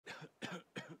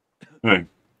Hey,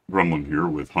 Gremlin here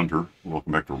with Hunter.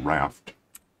 Welcome back to Raft,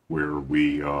 where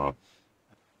we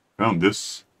found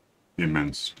this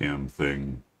immense damn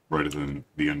thing right at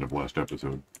the end of last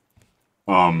episode.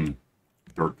 Um,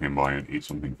 Dirt came by and ate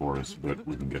something for us, but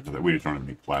we can get to that. We just don't have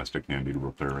any plastic handy to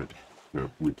repair it, to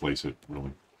replace it,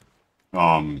 really.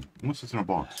 Unless it's in a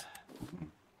box.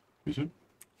 Is it?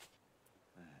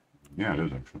 Yeah, it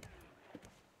is, actually.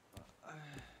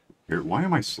 Here, why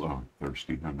am I so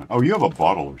thirsty? I'm not... Oh, you have a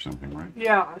bottle or something, right?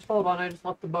 Yeah, hold on, I just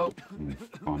left the boat.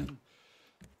 Fun.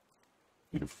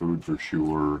 Need a food for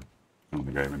sure. I don't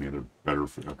think I have any other better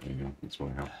food. Okay, yeah, that's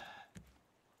what I have.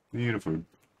 Need a food.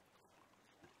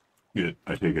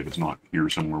 I take it it's not here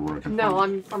somewhere where I can No,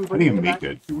 find it. I'm How do you bringing it make back.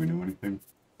 it? Do we know anything?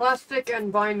 Plastic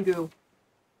and vine goo.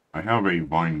 I have a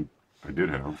vine. I did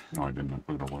have. No, I didn't. I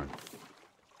put it away.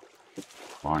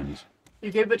 Vines. You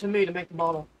gave it to me to make the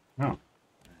bottle. Oh.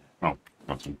 Oh,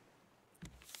 got some.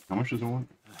 How much does it want?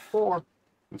 4.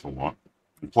 That's a lot.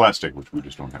 And plastic, which we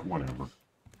just don't have. Whatever.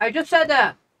 I just said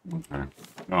that. Okay.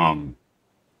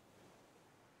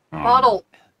 Bottle.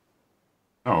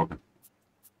 Oh, okay.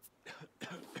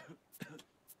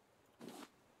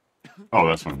 Oh,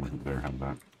 that's one we there have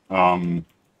that.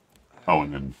 Oh,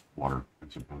 and then water, I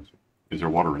suppose. Is there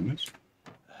water in this?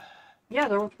 Yeah,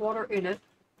 there was water in it.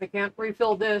 I can't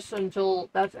refill this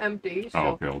until that's empty, so... Oh,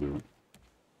 okay, I'll do it.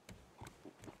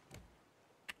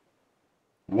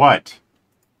 What?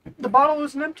 The bottle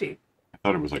isn't empty. I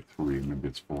thought it was like 3, maybe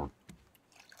it's 4.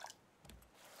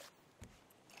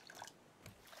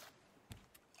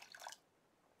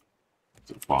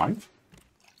 Is it 5?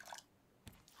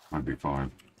 Might be 5.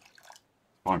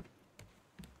 5.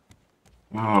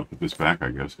 I'll put this back,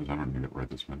 I guess, because I don't need it right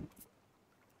this minute.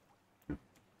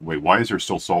 Wait, why is there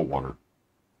still salt water?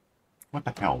 What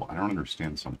the hell? I don't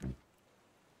understand something.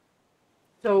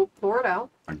 So, pour it out.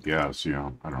 I guess, yeah.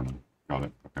 I don't know. Got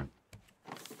it. Okay.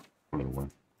 Put it away.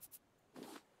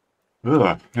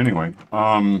 Ugh. Anyway,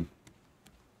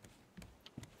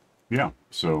 yeah,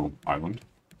 so, island.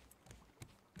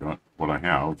 Got what I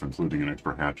have, including an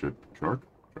extra hatchet. Shark?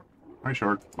 Hi,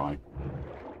 shark. Bye.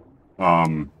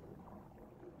 Try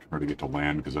to get to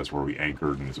land, because that's where we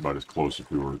anchored, and it's about as close as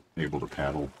we were able to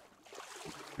paddle.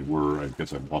 I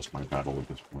guess I've lost my paddle at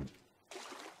this point.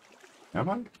 Have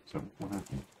I? So, what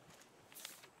happened?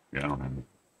 Yeah, I don't have it.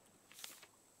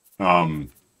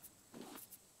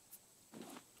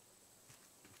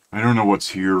 I don't know what's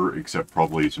here, except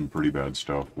probably some pretty bad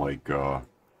stuff, like, I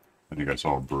think I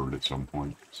saw a bird at some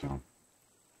point, so...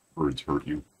 Birds hurt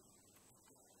you.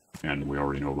 And we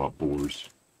already know about boars.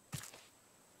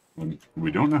 And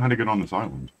we don't know how to get on this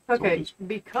island. Okay, So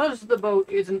because the boat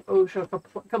isn't OSHA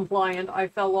compliant, I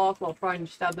fell off while trying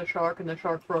to stab the shark, and the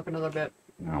shark broke another bit.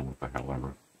 now, what the hell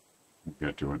ever. We'll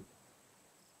get to it.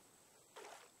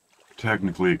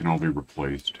 Technically, it can all be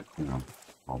replaced, you know,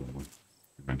 probably,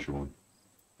 eventually.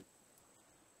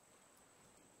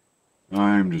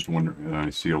 I'm just wondering, I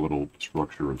see a little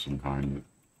structure of some kind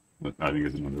that I think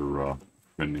is another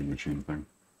vending machine thing,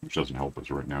 which doesn't help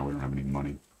us right now. We don't have any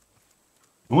money.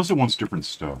 Unless it wants different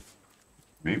stuff.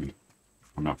 Maybe.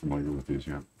 I'm not familiar with these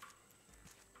yet.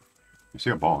 I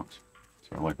see a box,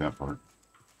 so I like that part.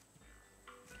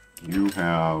 You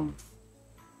have...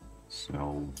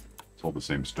 sell... It's all the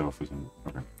same stuff, isn't it?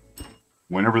 Okay.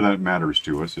 Whenever that matters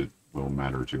to us, it will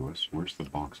matter to us. Where's the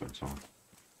box I saw?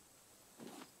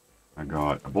 I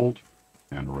got a bolt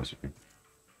and a recipe.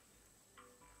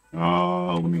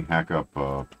 Let me hack up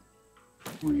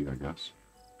 3, I guess.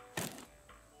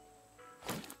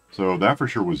 So that for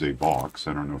sure was a box.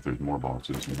 I don't know if there's more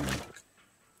boxes in there.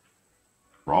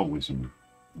 Probably some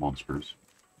monsters,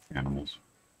 animals.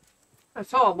 I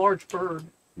saw a large bird.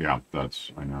 Yeah,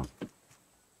 I know.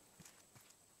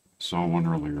 Saw one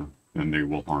earlier, and they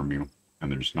will harm you.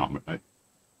 And there's not much.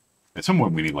 At some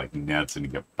point we need like nets and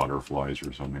you get butterflies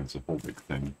or something. It's a whole big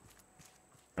thing.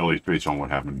 At least based on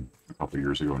what happened a couple of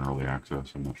years ago in early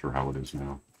access. I'm not sure how it is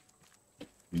now.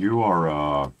 You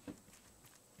are,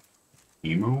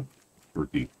 emu?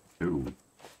 Turkey 2.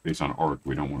 Based on art,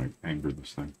 we don't want to anger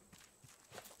this thing.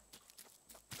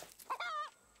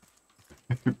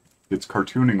 It's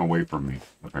cartooning away from me,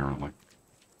 apparently.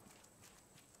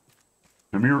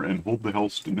 Come here and hold the hell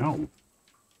no.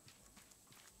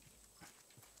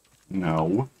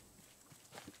 No.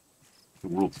 The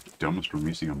world's dumbest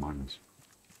Remisium minus.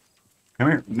 Come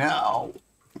here. No!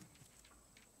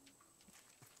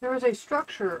 There is a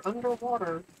structure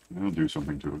underwater. I'll do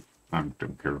something to it. I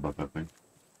don't care about that thing.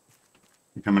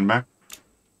 You coming back?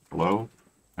 Hello?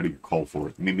 How do you call for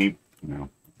it? Meep meep? No.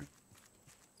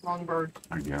 Wrong bird.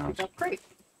 I guess. That's great.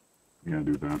 Yeah,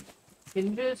 do that.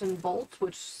 Hinges and bolts,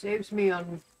 which saves me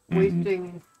on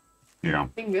wasting Yeah.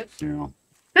 Ingots. Yeah.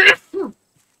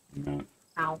 Yeah.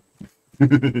 Ow.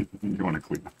 You want to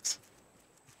clean this?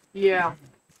 Yeah.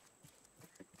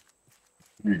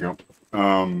 Here you go.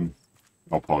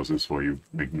 I'll pause this while you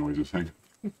make noises. Hang.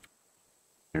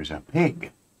 There's a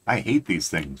pig. I hate these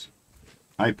things.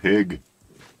 Hi, pig.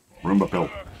 Roomba pill.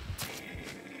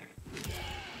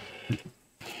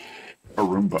 A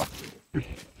Roomba.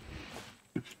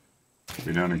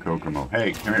 Be down in Kokomo.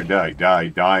 Hey, come here, die, die,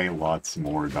 die, lots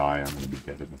more die. I'm gonna be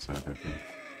dead in a sec, I think.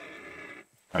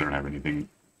 I don't have anything.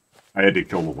 I had to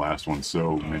kill the last one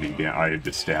so many I had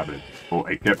to stab it. Oh,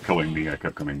 it kept killing me, I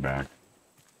kept coming back.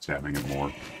 Stabbing it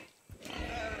more.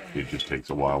 It just takes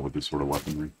a while with this sort of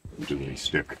weaponry, which is a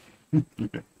stick.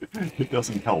 It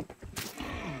doesn't help.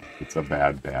 It's a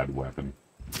bad, bad weapon.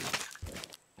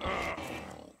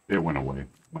 It went away.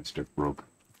 My stick broke.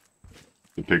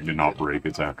 The pig did not break,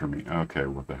 it's after me. Okay,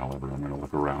 what the hell ever. I'm going to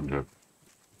look around to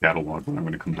catalog what I'm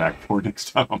going to come back for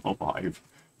next time I'm alive.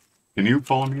 Can you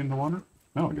follow me in the water?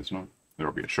 No, I guess not.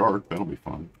 There'll be a shark. That'll be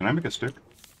fun. Can I make a stick?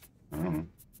 I don't know.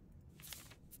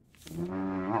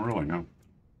 Not really, no.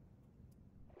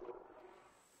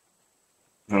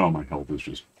 Oh, my health is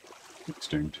just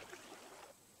extinct.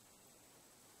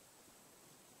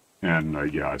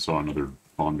 And, yeah, I saw another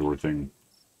condor thing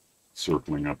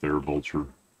circling up there, vulture.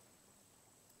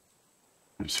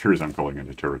 I'm serious, I'm calling it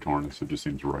a Teratornithid, it just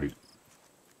seems right.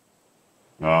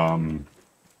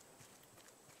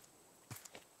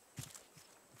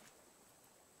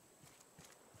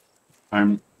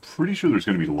 I'm pretty sure there's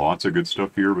going to be lots of good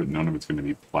stuff here, but none of it's going to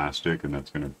be plastic, and that's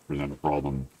going to present a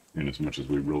problem in as much as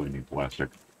we really need plastic.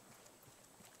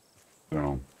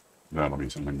 So, that'll be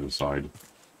something to decide.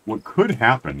 What could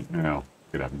happen, well,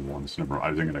 could happen once, never mind. I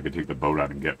was thinking I could take the boat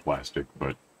out and get plastic,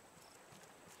 but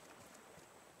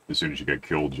as soon as you get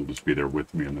killed, you'll just be there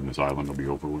with me, and then this island will be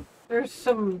over with. There's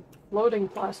some floating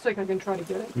plastic. I can try to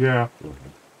get it. Yeah. Go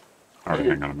ahead. Alright,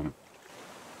 hang on a minute.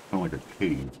 Sound like a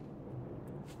cave.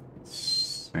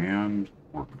 Sand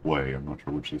or clay? I'm not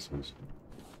sure which this is.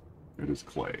 It is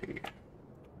clay.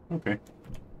 Okay.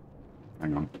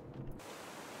 Hang on.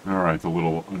 Alright, the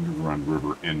little underground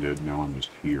river ended. Now I'm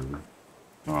just here.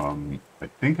 I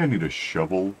think I need a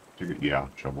shovel to get... Yeah,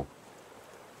 shovel.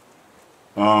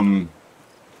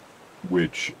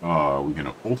 Which, we're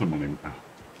gonna ultimately...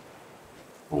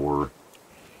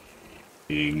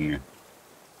 Ing.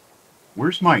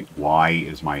 Where's my... Why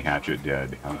is my hatchet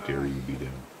dead? How dare you be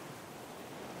dead?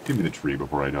 Give me the tree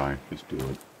before I die. Just do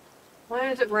it.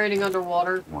 Why is it raining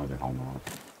underwater? Why the hell not?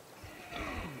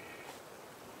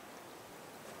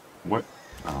 What?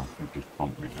 Oh, it just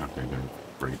pumped me. Okay, there.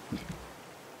 Great.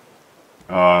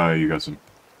 You got some...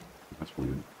 That's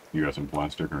weird. You got some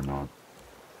plastic or not?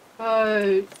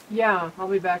 Yeah. I'll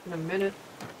be back in a minute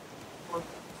or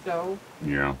so.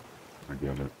 Yeah, I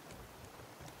get it.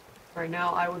 Right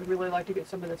now, I would really like to get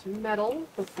some of this metal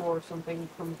before something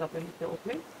comes up and kills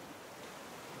me.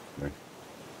 Okay.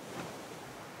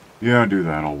 Yeah, do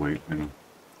that. I'll wait. You know.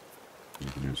 You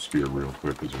can use spear real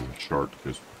quick because there's a shark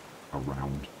just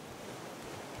around.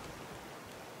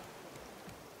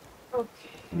 Okay.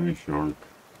 Hey, shark.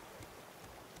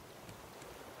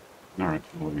 Alright,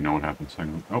 well, let me know what happens. Hang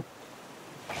on. Oh.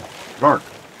 Shark!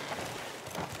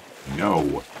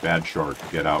 No. Bad shark.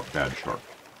 Get out, bad shark.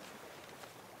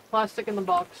 Plastic in the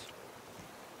box.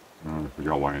 I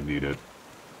forgot why I need it.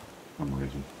 For some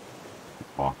reason.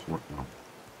 Box, what now?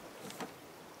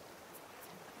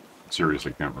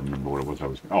 Seriously, can't remember what it was I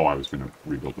was... Oh, I was going to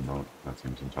rebuild the boat. That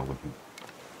seems intelligent.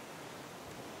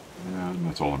 And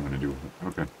that's all I'm going to do with it.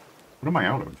 Okay. What am I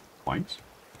out of? Planks?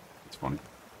 That's funny.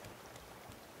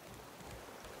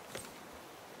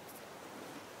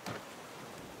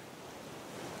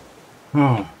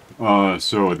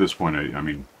 So at this point, I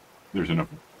mean, there's enough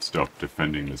stuff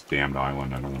defending this damned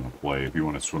island I don't want to play. If you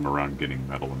want to swim around getting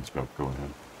metal and stuff, go ahead.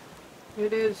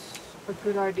 It is a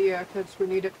good idea, because we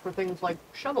need it for things like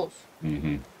shovels.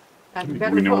 Mm-hmm. And Do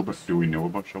we know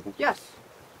about shovels? Yes.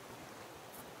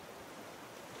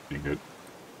 Ingot.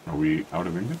 Are we out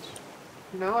of ingots?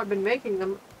 No, I've been making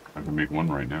them. I can make one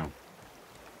right now.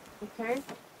 Okay.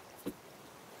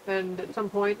 And at some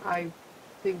point, I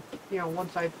think, you know,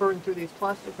 once I burn through these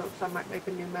plastic hooks, I might make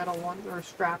a new metal one, or a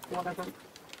strap, whatever.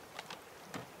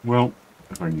 Well,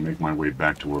 if I can make my way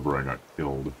back to wherever I got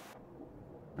killed.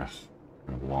 Yes,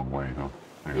 kind of a long way, huh?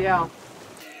 Hang on. Yeah.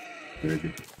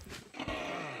 Big.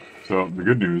 So, the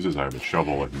good news is I have a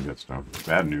shovel, I can get stuff.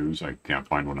 Bad news, I can't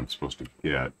find what I'm supposed to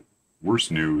get. Worse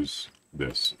news,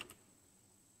 this.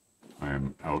 I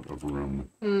am out of room.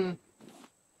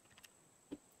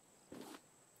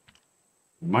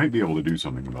 Might be able to do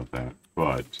something about that,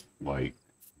 but, like,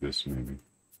 this maybe.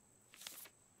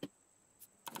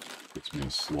 In a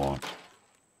slot.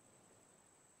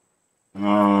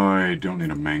 I don't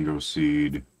need a mango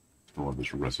seed. Still have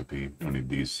this recipe. Don't need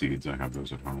these seeds. I have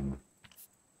those at home.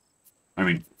 I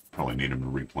mean, probably need them to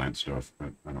replant stuff,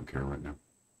 but I don't care right now.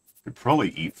 Could probably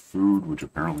eat food, which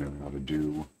apparently I ought to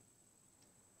do.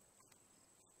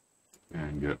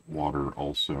 And get water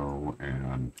also,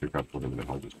 and pick up whatever the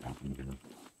hell just happened here.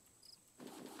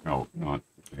 Oh, not,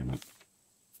 damn it.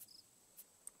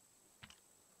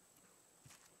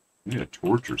 I need a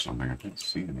torch or something. I can't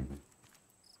see anything.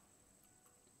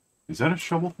 Is that a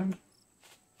shovel thing?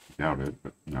 I doubt it,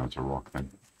 but no, it's a rock thing.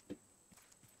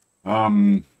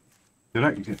 Did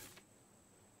I...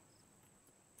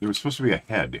 There was supposed to be a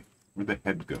head. Where'd the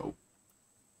head go?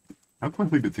 How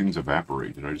quickly did things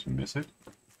evaporate? Did I just miss it?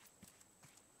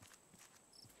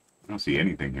 I don't see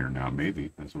anything here now.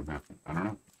 Maybe that's what happened. I don't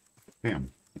know.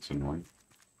 Damn, that's annoying.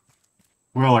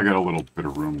 Well, I got a little bit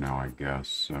of room now, I guess,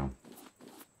 so...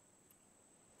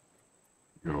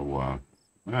 Go,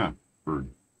 bird.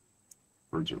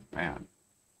 Birds are bad.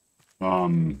 I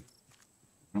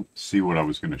don't see what I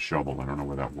was going to shovel. I don't know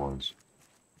where that was.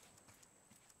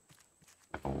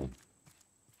 Oh.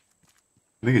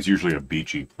 I think it's usually a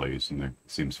beachy place, and it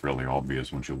seems fairly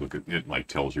obvious once you look at it, like,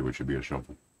 tells you it should be a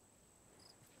shovel.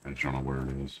 I just don't know where it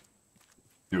is.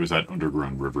 It was that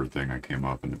underground river thing I came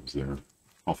up, and it was there.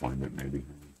 I'll find it, maybe.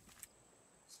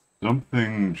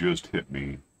 Something just hit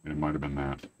me. It might have been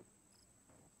that.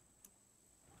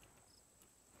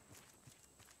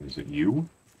 Is it you?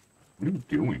 What are you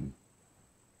doing?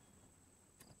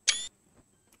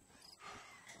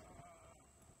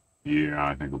 Yeah,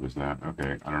 I think it was that.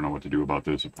 Okay, I don't know what to do about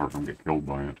this apart from get killed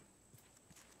by it.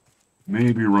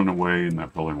 Maybe run away, and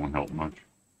that probably won't help much.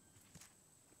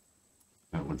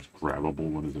 That looks grabbable.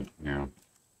 What is it? Yeah.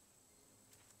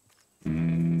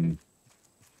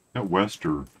 That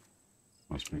Wester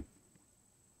must be.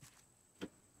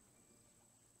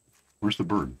 Where's the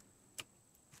bird?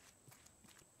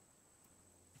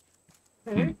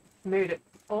 Okay, made it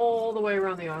all the way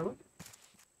around the island.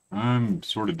 I'm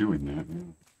sort of doing that,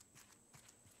 yeah.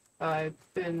 I've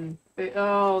been...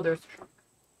 Oh, there's a shark.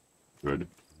 Good.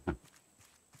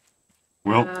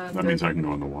 Well, And that means I can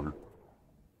go in the water.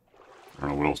 I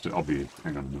don't know what else to... I'll be...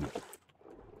 Hang on a minute.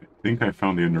 I think I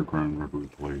found the underground river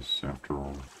place after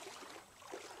all.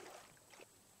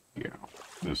 Yeah.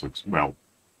 This looks... Well,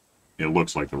 it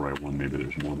looks like the right one. Maybe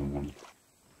there's more than one.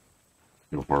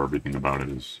 So far, everything about it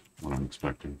is what I'm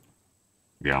expecting.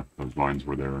 Yeah, those vines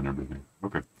were there and everything.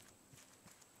 Okay.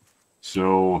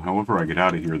 So, however I get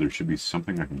out of here, there should be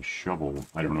something I can shovel.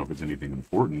 I don't know if it's anything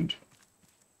important.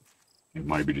 It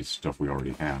might be just stuff we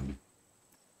already had.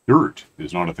 Dirt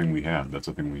is not a thing we had. That's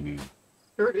a thing we need.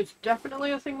 Dirt is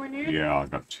definitely a thing we need? Yeah, I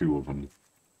got 2 of them.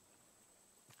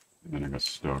 And then I got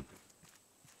stuck.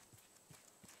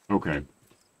 Okay.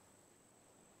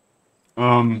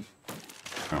 Oh,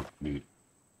 neat.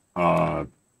 I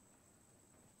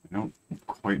don't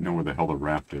quite know where the hell the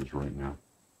raft is right now.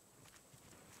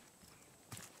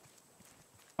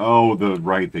 Oh,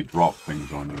 right, they drop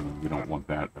things on you. We don't want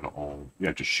that at all. You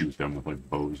have to shoot them with, like,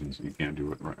 bows, and so you can't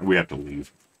do it right. We have to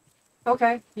leave.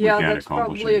 Okay, yeah, can't that's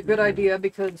accomplish probably a anything good here. idea,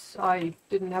 because I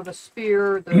didn't have a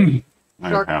spear, the I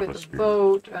have shark half bit a the spear.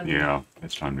 boat, and... Yeah,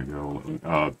 it's time to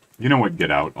go. You know what?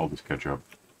 Get out. I'll just catch up.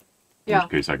 In Yeah.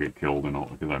 which case I get killed, and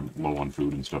because I'm low on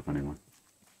food and stuff anyway.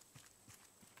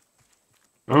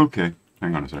 Okay,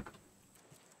 hang on a sec.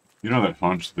 You know that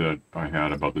hunch that I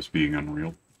had about this being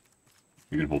unreal?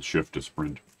 You can hold shift to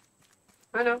sprint.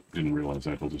 I know. Didn't realize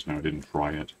that till just now. I didn't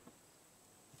try it.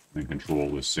 Then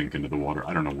control is sink into the water.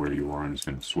 I don't know where you are. I'm just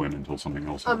going to swim until something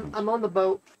else happens. I'm on the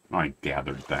boat. I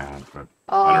gathered that, but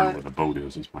I don't know where the boat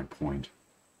is my point.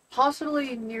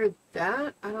 Possibly near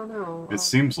that? I don't know. It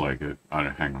seems like it.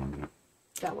 Hang on a minute.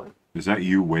 That way. Is that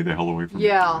you way the hell away from me?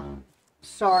 Yeah.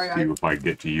 Sorry, See I if I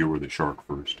get to you or the shark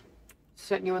first.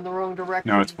 sent you in the wrong direction.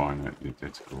 No, it's fine.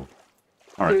 It's cool.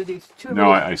 All Through right. these two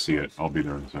No, little- I see it. I'll be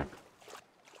there in a sec.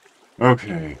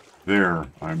 Okay, there.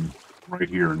 I'm right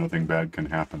here. Nothing bad can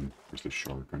happen. There's the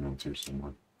shark. I know it's here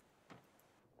somewhere.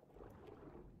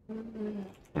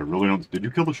 I really don't... Did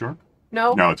you kill the shark?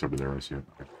 No. No, it's over there. I see it.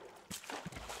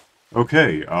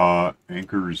 Okay,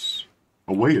 anchors...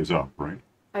 Away is up, right?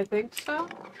 I think so.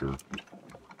 Sure.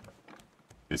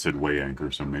 It said way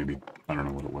anchor, so maybe. I don't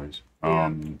know what it weighs.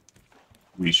 Yeah.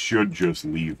 We should just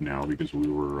leave now because we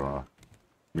were,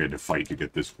 we had to fight to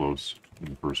get this close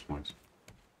in the first place.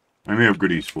 I may have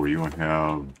goodies for you. I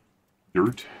have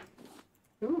dirt.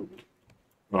 Ooh.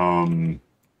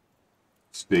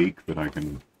 Steak that I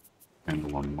can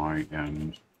handle on my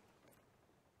end.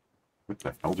 What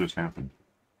the hell just happened?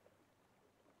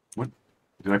 What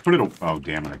Did I put it? Oh,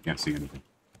 damn it! I can't see anything.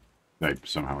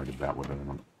 Somehow I did that with it.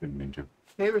 I didn't mean to.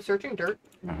 Okay, we're searching dirt.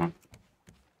 Uh-huh.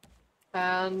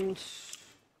 And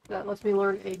that lets me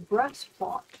learn a grass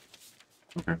plot.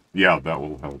 Okay. Yeah, that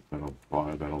will help.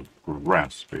 That'll grow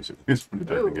grass, basically. I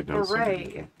think it does.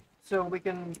 Hooray! So we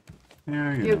can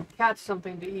Yeah, give cats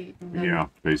something to eat. And then yeah,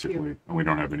 basically. And we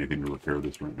don't have anything to repair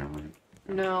this right now, right?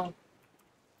 No.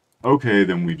 Okay,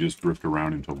 then we just drift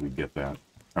around until we get that.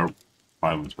 Our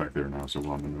island's back there now, so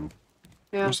we're on the move.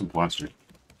 Yeah. There's some plastic.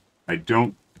 I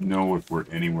don't know if we're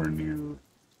anywhere near...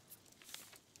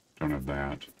 Don't have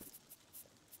that.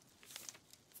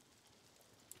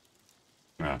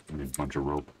 Ah, I need a bunch of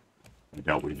rope. I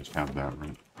doubt we just have that,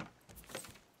 right?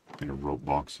 In a rope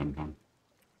box sometime.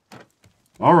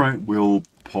 Alright, we'll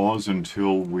pause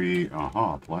until we...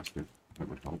 Aha, plastic. That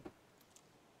would help.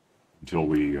 Until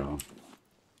we,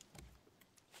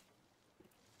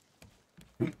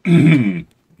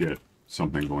 get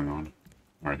something going on.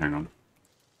 Alright, hang on.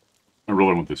 I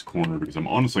really want this corner because I'm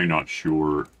honestly not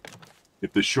sure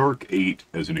if the shark ate,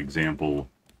 as an example,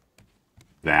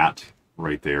 that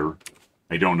right there.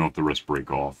 I don't know if the rest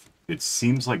break off. It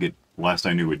seems like it, last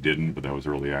I knew it didn't, but that was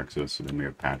early access, so they may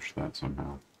have patched that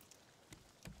somehow.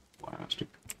 Plastic.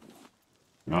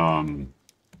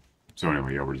 So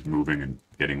anyway, yeah, we're just moving and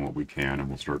getting what we can, and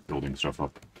we'll start building stuff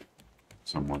up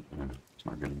somewhat. It's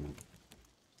not getting that.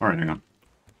 Alright, hang on.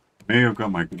 May have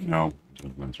got my... No,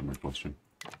 doesn't answer my question.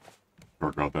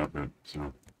 Shark got that bit,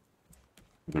 so...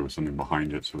 There was something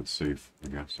behind it, so it's safe, I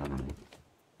guess. I don't know.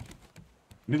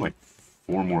 We need like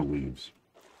 4 more leaves.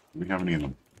 Do we have any in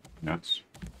the nets?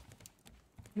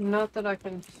 Not that I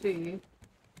can see.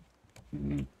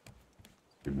 Mm-hmm.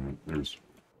 Give me a minute. There's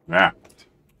that.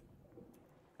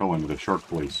 Fell into the shark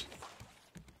place.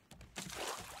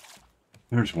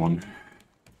 There's one.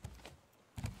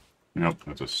 Nope,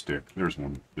 that's a stick. There's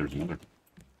one. There's another.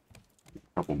 A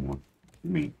couple more.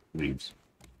 Give me leaves.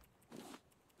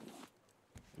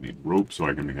 I need rope so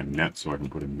I can make a net so I can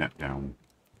put a net down.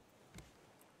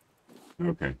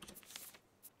 Okay.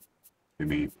 Give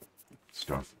me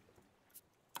stuff.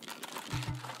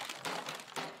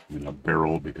 And a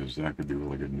barrel because that could be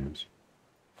really good news.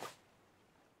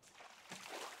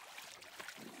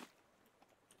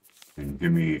 And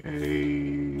give me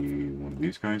one of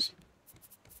these guys.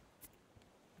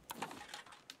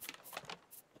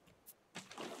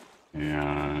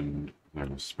 And I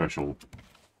have a special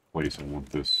place I want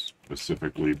this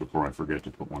specifically before I forget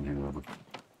to put one here ever.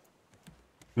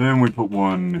 Then we put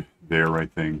one there, I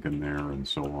think, and there, and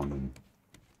so on. And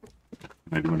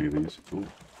can I do any of these? Cool.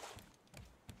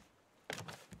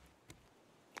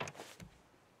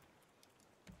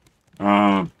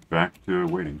 Back to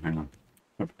waiting. Hang on.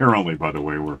 Apparently, by the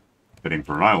way, we're heading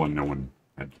for an island no one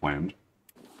had planned.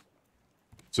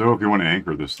 So if you want to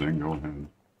anchor this thing, go ahead.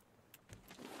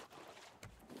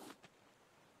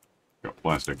 Got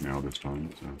plastic now this time,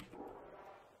 so...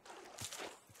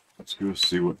 Let's go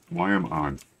see why I'm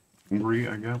on. Hungry,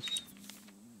 I guess?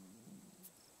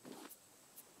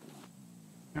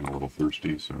 And a little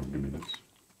thirsty, so give me this.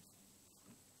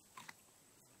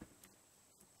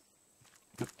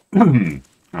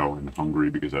 Oh, and hungry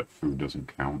because that food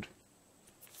doesn't count.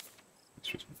 It's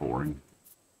just boring.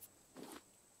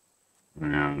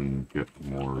 And get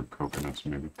more coconuts,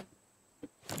 maybe.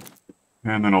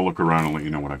 And then I'll look around and let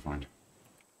you know what I find.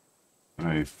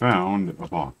 I found a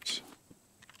box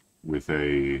with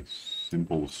a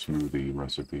simple smoothie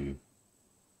recipe.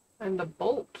 And a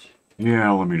bolt. Yeah,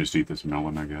 let me just eat this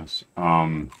melon, I guess.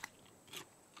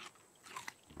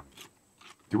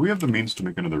 Do we have the means to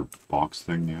make another box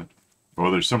thing yet? Oh,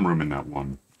 there's some room in that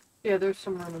one. Yeah, there's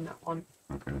some room in that one.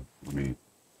 Okay, let me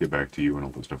get back to you and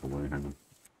I'll put stuff away. Hang on.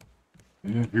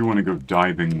 If you want to go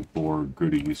diving for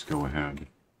goodies, go ahead.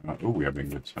 Oh, we have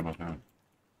ingots. How about that?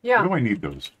 Yeah. What do I need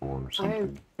those for? Something.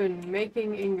 I've been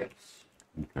making ingots.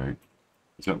 Okay.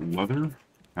 Is that leather?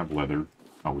 Have leather.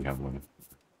 Oh, we have leather.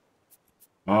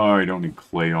 Oh, I don't need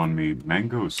clay on me.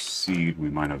 Mango seed, we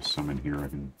might have some in here.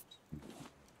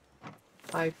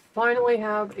 I finally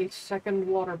have a second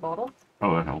water bottle.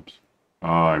 Oh, that helps.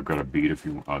 I've got a bead if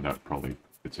you... that probably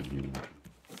fits in here.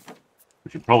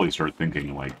 We should probably start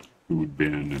thinking, like, food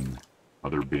bin and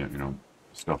other bin,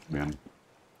 stuff bin.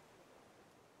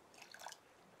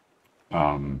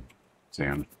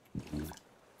 Sand.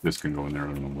 This can go in there,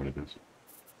 I don't know what it is.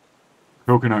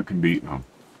 Coconut can be... Oh,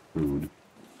 food.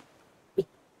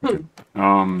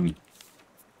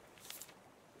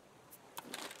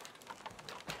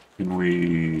 Can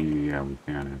we... Yeah, we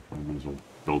can. I might as well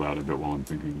build out a bit while I'm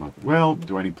thinking about it. Well,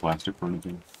 do I need plastic for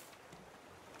anything?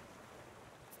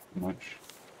 Much?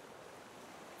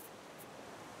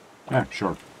 Ah,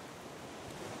 shark.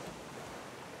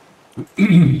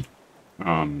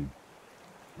 Um,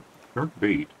 shark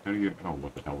bait. How do you? Oh,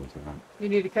 what the hell is that? You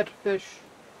need to catch a fish.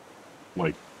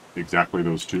 Like exactly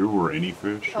those two, or any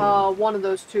fish? Or... One of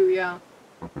those two, yeah.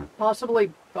 Okay.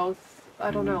 Possibly both.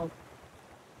 I don't Mhm. know.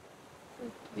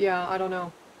 Yeah, I don't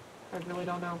know. I really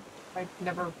don't know. I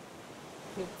never.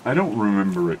 I don't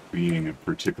remember it being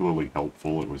particularly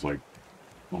helpful. It was like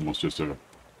almost just a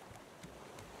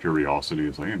curiosity.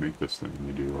 It's like, hey, make this thing.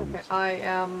 You do. And Okay, I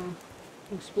am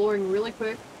exploring really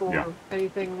quick for Yeah.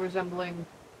 anything resembling.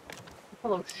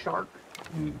 Hello, shark.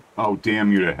 Oh,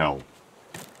 damn you to hell.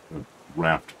 The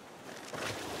raft.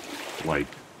 Like.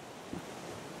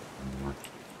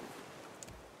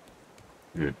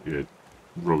 It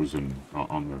rose on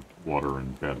the water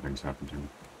and bad things happened to me.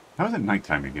 How is it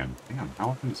nighttime again? Damn, how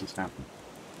often does this happen?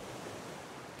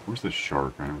 Where's the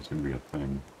shark? I know it's going to be a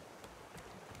thing.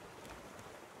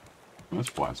 Oh, that's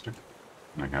plastic.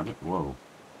 Can I have it? Whoa.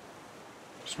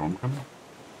 Storm coming?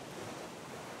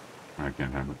 I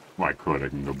can't have it. Well, I could. I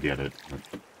can go get it.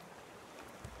 But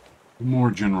more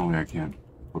generally, I can't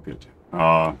hook it.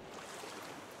 That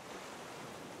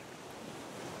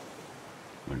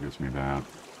gives me that.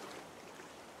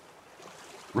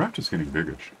 Raft is getting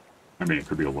biggish. I mean, it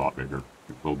could be a lot bigger.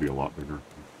 It will be a lot bigger.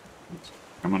 It's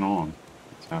coming on.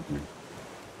 It's happening.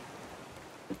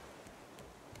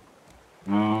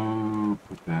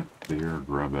 Put that there.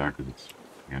 Grab that because it's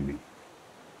handy.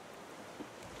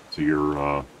 So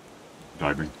you're,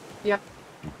 diving? Yep.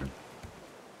 Okay.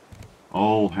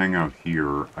 I'll hang out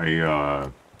here.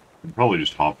 I can probably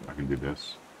just hop. I can do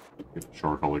this. Get the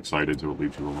shark all excited so it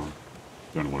leaves you alone.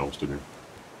 Don't know what else to do.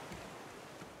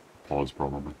 Pause,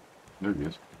 probably. There he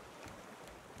is.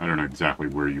 I don't know exactly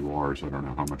where you are, so I don't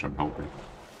know how much I'm helping.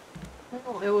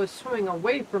 Well, it was swimming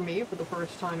away from me for the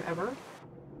first time ever.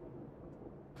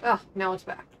 Ah, now it's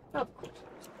back. Of course.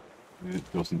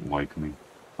 It doesn't like me.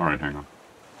 Alright, hang on.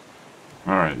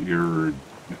 Alright, you're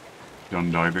done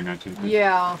diving, I take it?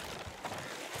 Yeah.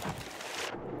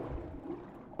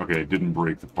 Okay, it didn't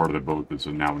break the part of the boat that's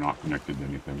now not connected to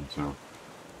anything, so...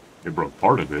 It broke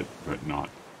part of it, but not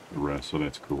the rest, so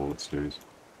that's cool, it stays.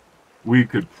 We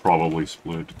could probably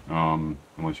split,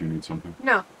 unless you need something.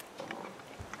 No.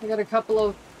 I got a couple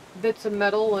of bits of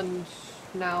metal, and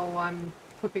now I'm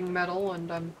cooking metal,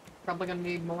 and I'm probably going to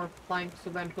need more planks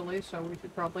eventually, so we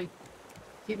should probably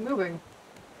keep moving.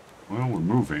 Well, we're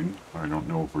moving. I don't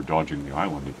know if we're dodging the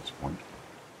island at this point.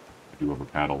 I do have a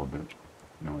paddle a bit.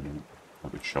 No, I don't. I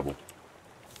have a shovel.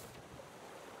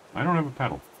 I don't have a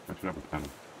paddle. I should have a paddle.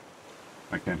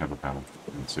 I can't have a paddle.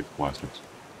 And 6 plastics.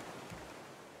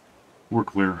 We're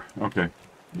clear. Okay.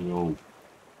 We'll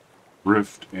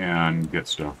rift and get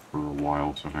stuff for a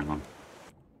while, so hang on.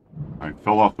 I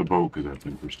fell off the boat because that's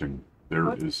interesting.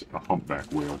 There is a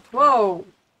humpback whale. Whoa!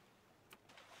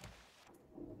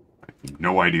 I have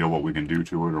no idea what we can do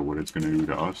to it or what it's going to do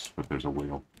to us, but there's a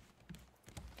whale.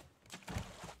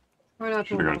 Try not to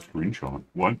Should have annoy got a screenshot.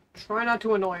 What? Try not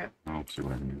to annoy it. I'll see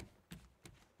what I can do.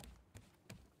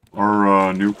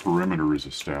 Our new perimeter is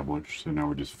established, so now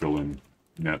we just fill in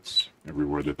nets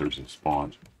everywhere that there's a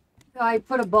spot. I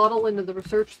put a bottle into the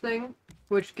research thing,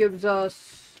 which gives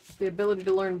us the ability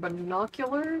to learn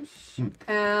binoculars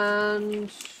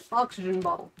and oxygen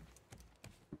bottle.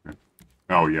 Okay.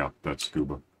 Oh yeah, that's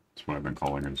scuba. That's what I've been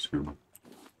calling it, scuba.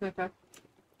 Okay.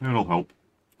 It'll help.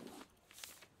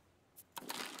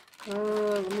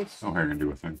 Let me see. Oh, hey, I can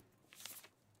do a thing.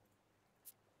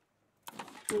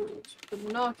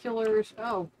 Binoculars.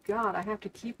 Oh god, I have to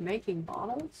keep making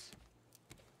bottles?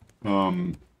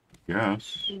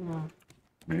 Yes. Yeah.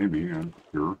 Maybe, I'm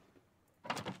sure.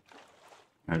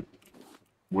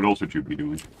 What else would you be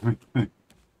doing?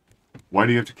 Why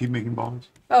do you have to keep making bottles?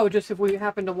 Oh, just if we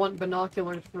happen to want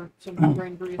binoculars for some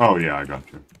strange reason. Oh, yeah, I got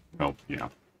you. Well, yeah.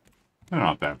 They're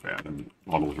not that bad. I mean,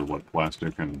 bottles are what,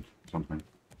 plastic and something?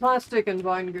 Plastic and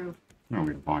vine goo. No,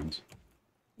 we have vines.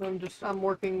 I'm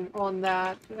working on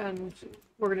that, and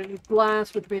we're gonna need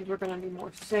glass, which means we're gonna need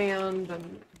more sand,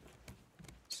 and...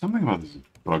 Something about this is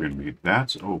bugging me.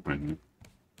 That's open.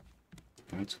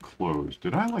 That's closed.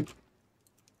 Did I, like...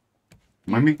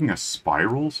 Am I making a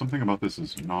spiral? Something about this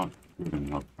is not good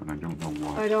enough, and I don't know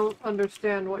why. I don't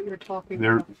understand what you're talking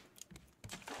about.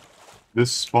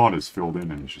 This spot is filled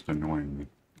in, and it's just annoying me.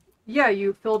 Yeah,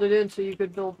 you filled it in so you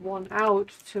could build one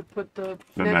out to put the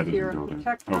Then net that here doesn't and build in.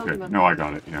 protect them. Okay, and... no, I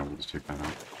got it. Yeah, we'll just take that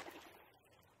out.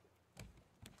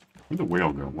 Where'd the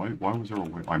whale go? Why was there a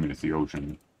whale? I mean, it's the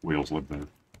ocean. Whales live there.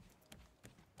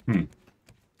 I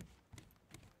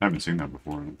haven't seen that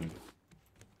before, I don't think.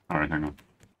 Alright, hang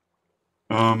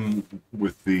on.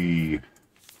 With the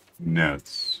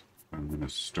nets, I'm gonna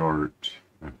start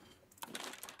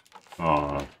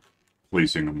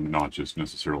placing them not just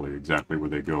necessarily exactly where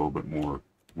they go, but more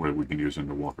where we can use them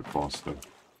to walk across the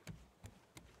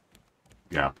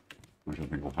gap, which I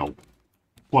think will help.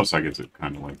 Plus, I guess it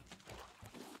kind of like,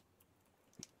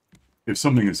 if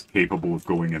something is capable of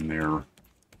going in there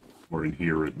or in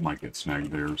here, it might get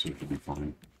snagged there, so it should be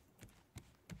fine.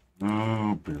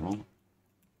 Oh, barrel.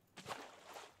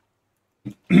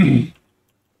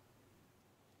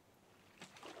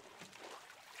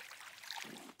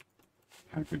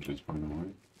 Packages, by the way.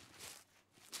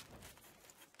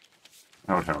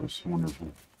 Outhouse,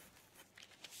 wonderful.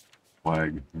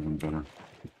 Flag, even better.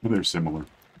 They're similar.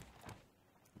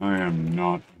 I am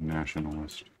not a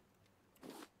nationalist.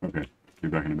 Okay, be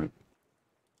back in a bit.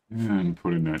 And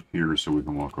put a net here so we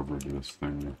can walk over to this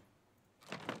thing.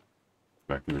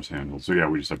 Back there's handled. So yeah,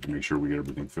 we just have to make sure we get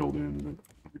everything filled in. But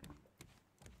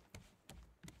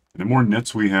the more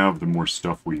nets we have, the more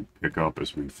stuff we pick up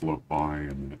as we float by,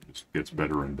 and it just gets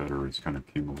better and better. It's kind of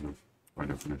cumulative, by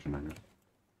definition, I guess.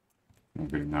 I'm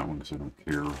getting that one because I don't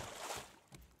care.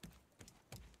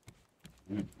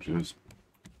 Yeah, just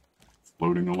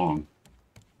floating along.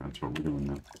 That's what we're doing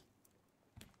now.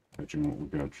 Catching what we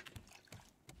catch.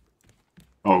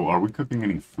 Oh, are we cooking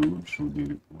any food? Should we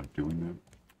be like doing that?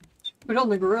 Put it on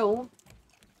the grill.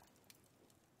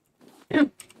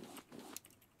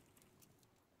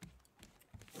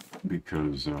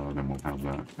 Because then we'll have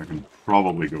that. I can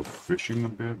probably go fishing a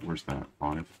bit. Where's that?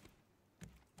 5.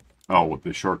 Oh, what,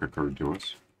 the shark occurred to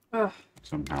us. Ugh.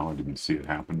 Somehow I didn't see it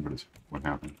happen, but it's what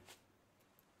happened.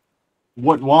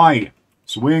 What? Why?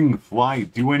 Swing, fly,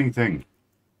 do anything.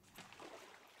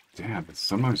 Damn,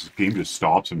 sometimes this game just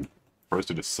stops and tries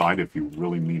to decide if you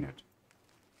really mean it.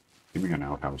 Give me an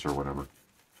outhouse or whatever.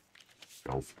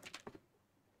 Shelf.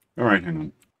 Alright, hang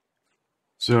on.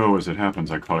 So, as it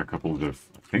happens, I caught a couple of the...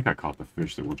 I think I caught the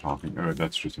fish that we're talking... Oh,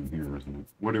 that's just in here, isn't it?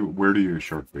 Where do you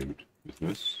shark bait? Is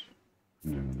this?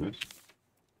 No, this?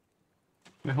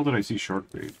 Where the hell did I see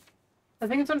shark bait? I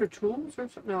think it's under tools or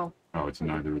something. No. Oh, it's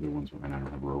neither of the ones, and I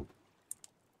don't have rope.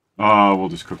 We'll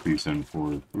just cook these in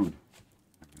for food.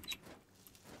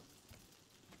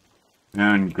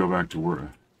 And go back to work.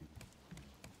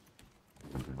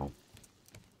 Go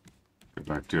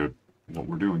back to what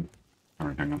we're doing.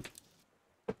 Alright, hang on.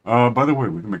 By the way,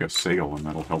 we can make a sail, and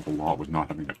that'll help a lot with not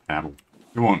having to paddle.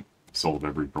 It won't solve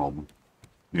every problem.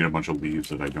 Need a bunch of leaves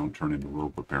that I don't turn into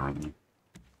rope, apparently.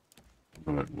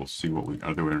 But we'll see what we...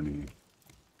 Are there any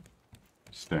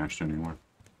stashed anywhere?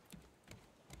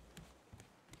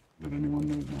 That anyone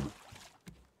knows about?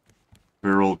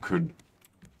 Barrel could...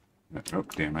 Oh,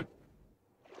 damn it.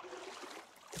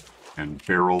 And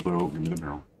barrel, though... Give me the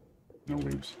barrel. No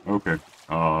leaves. Okay.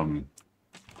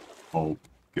 I'll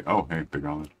get... Oh, hey, big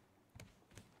island.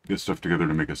 Get stuff together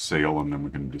to make a sail, and then we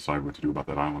can decide what to do about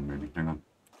that island, maybe. Hang on.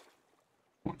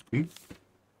 1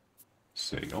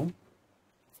 sail.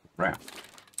 Raft.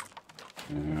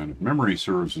 And if memory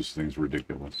serves, this thing's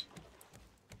ridiculous.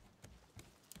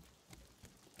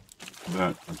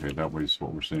 That, okay, that way's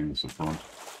what we're seeing is the front.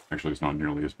 Actually, it's not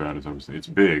nearly as bad as I was saying. It's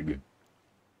big,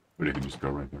 but it can just go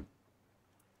right there.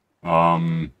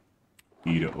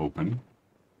 E to open.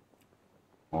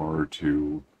 R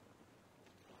to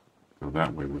go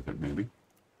that way with it, maybe.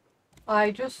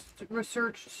 I just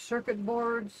researched circuit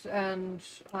boards, and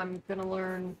I'm gonna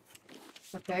learn...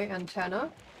 Okay,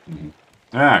 antenna. Mm-hmm.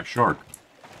 Ah, shark.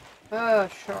 Shark.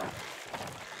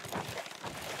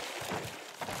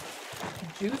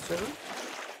 Juicer.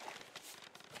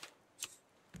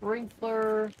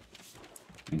 Sprinkler.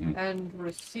 Mm-hmm. And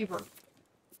receiver.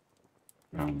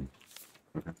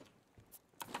 Okay.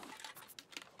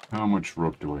 How much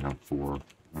rope do I have for?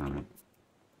 Alright.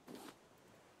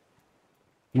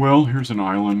 Well, here's an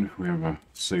island. We have a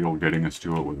sail getting us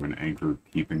to it with an anchor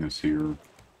keeping us here. In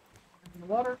the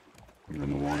water. We're in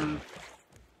the water.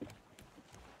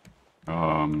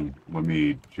 Let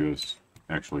me just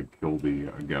actually kill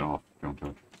the get off, don't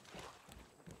touch.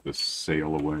 The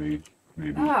sail away,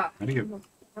 maybe. Ah, How do you...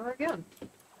 there again.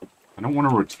 I don't want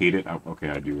to rotate it. Oh, okay,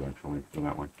 I do actually. Go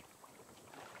that way.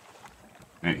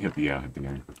 And hit the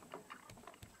anchor.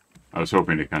 I was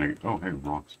hoping to kind of... Oh, hey,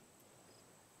 rocks.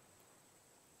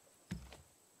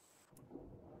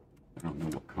 I don't know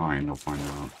what kind. I'll find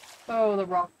out. Oh, the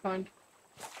rock kind.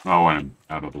 Oh, and I'm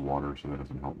out of the water, so that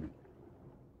doesn't help me.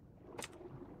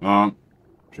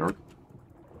 Shark.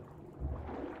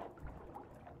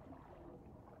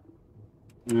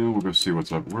 Yeah, we'll go see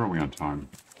what's up. Where are we on time?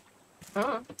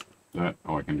 That...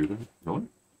 Oh, I can do that? Really?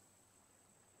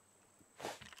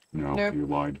 No, Nope. You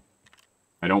lied.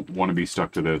 I don't want to be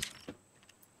stuck to this.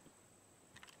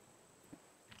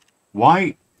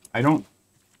 Why? I don't...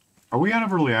 Are we out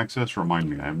of early access? Remind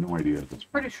me. I have no idea.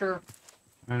 Pretty sure.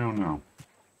 I don't know.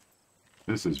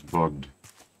 This is bugged.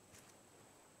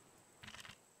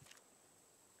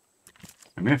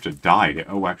 I may have to die to...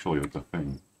 Oh, actually, that's a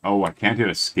thing. Oh, I can't hit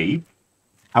escape?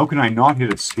 How can I not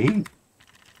hit escape?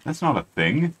 That's not a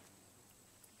thing.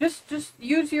 Just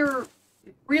use your...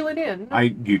 Reel it in.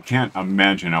 You can't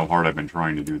imagine how hard I've been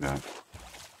trying to do that.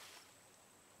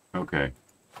 Okay.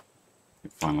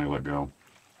 It finally let go.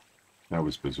 That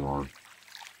was bizarre.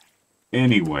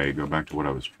 Anyway, go back to what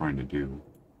I was trying to do.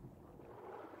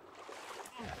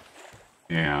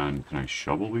 And can I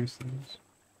shovel these things?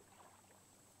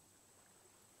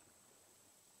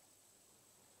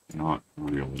 Not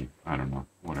really. I don't know.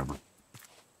 Whatever.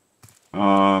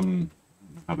 How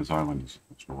this island is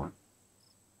supposed to work.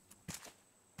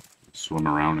 Swim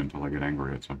around until I get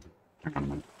angry at something. Hang on a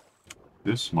minute.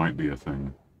 This might be a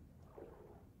thing.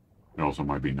 It also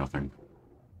might be nothing.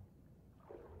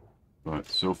 But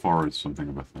so far it's something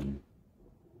of a thing.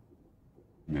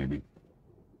 Maybe.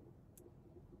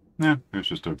 Nah, it's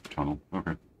just a tunnel.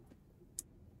 Okay.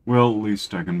 Well, at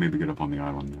least I can maybe get up on the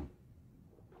island now.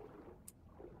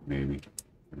 Maybe.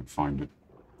 I can find it.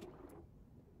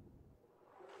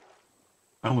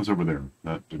 That was over there.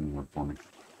 That didn't work for me.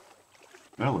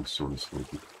 That looks sort of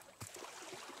slopey.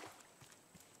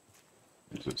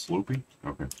 Is it slopey?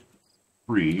 Okay.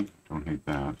 Tree. Don't hate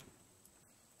that.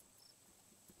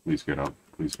 Please get up.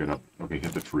 Please get up. Okay,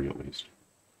 hit the tree at least.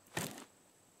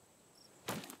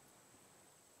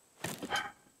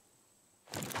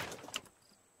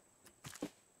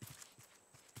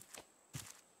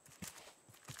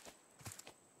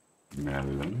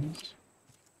 Melons.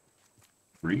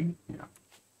 Tree? Yeah.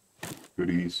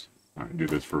 Goodies. Alright, do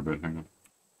this for a bit. Hang on.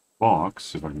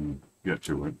 Box, if I can get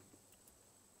to it.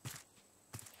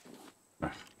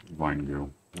 Ugh, vine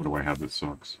go. What do I have that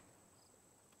sucks?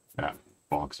 Yeah,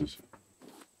 boxes.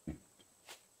 I'm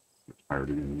tired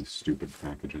of getting these stupid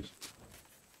packages.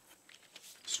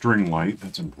 String light,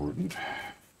 that's important.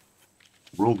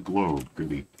 World globe,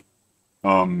 goody.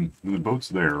 And the boat's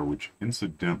there, which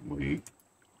incidentally...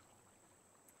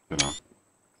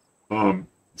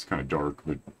 it's kind of dark,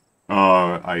 but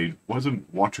I wasn't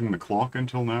watching the clock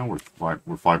until now.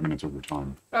 We're 5 minutes over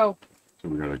time. Oh. So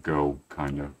we gotta go,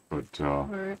 kinda. But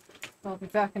Alright. I'll be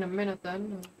back in a minute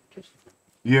then. Just...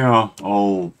 Yeah,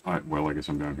 well, I guess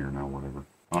I'm down here now. Whatever.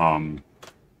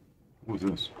 What was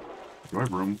this? Do I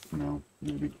have room? No,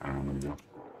 maybe. I don't know. Maybe go.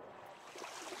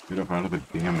 Get up out of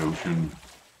the damn ocean.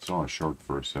 Saw a shark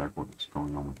for a sec. What's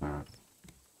going on with that?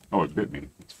 Oh, it bit me.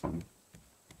 That's fun.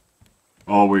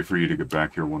 I'll wait for you to get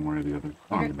back here one way or the other.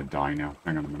 Oh, Okay. I'm gonna die now.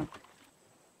 Hang on a minute.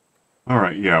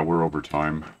 Alright, yeah, we're over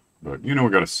time. But, you know,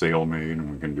 we got a sail made,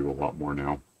 and we can do a lot more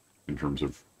now. In terms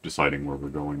of deciding where we're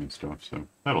going and stuff, so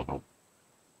that'll help.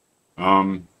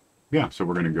 Yeah, so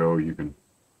we're gonna go. You can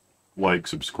like,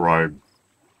 subscribe,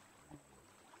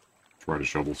 try to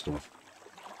shovel stuff.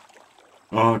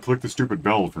 Click the stupid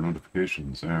bell for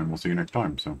notifications, and we'll see you next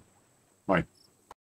time, so bye.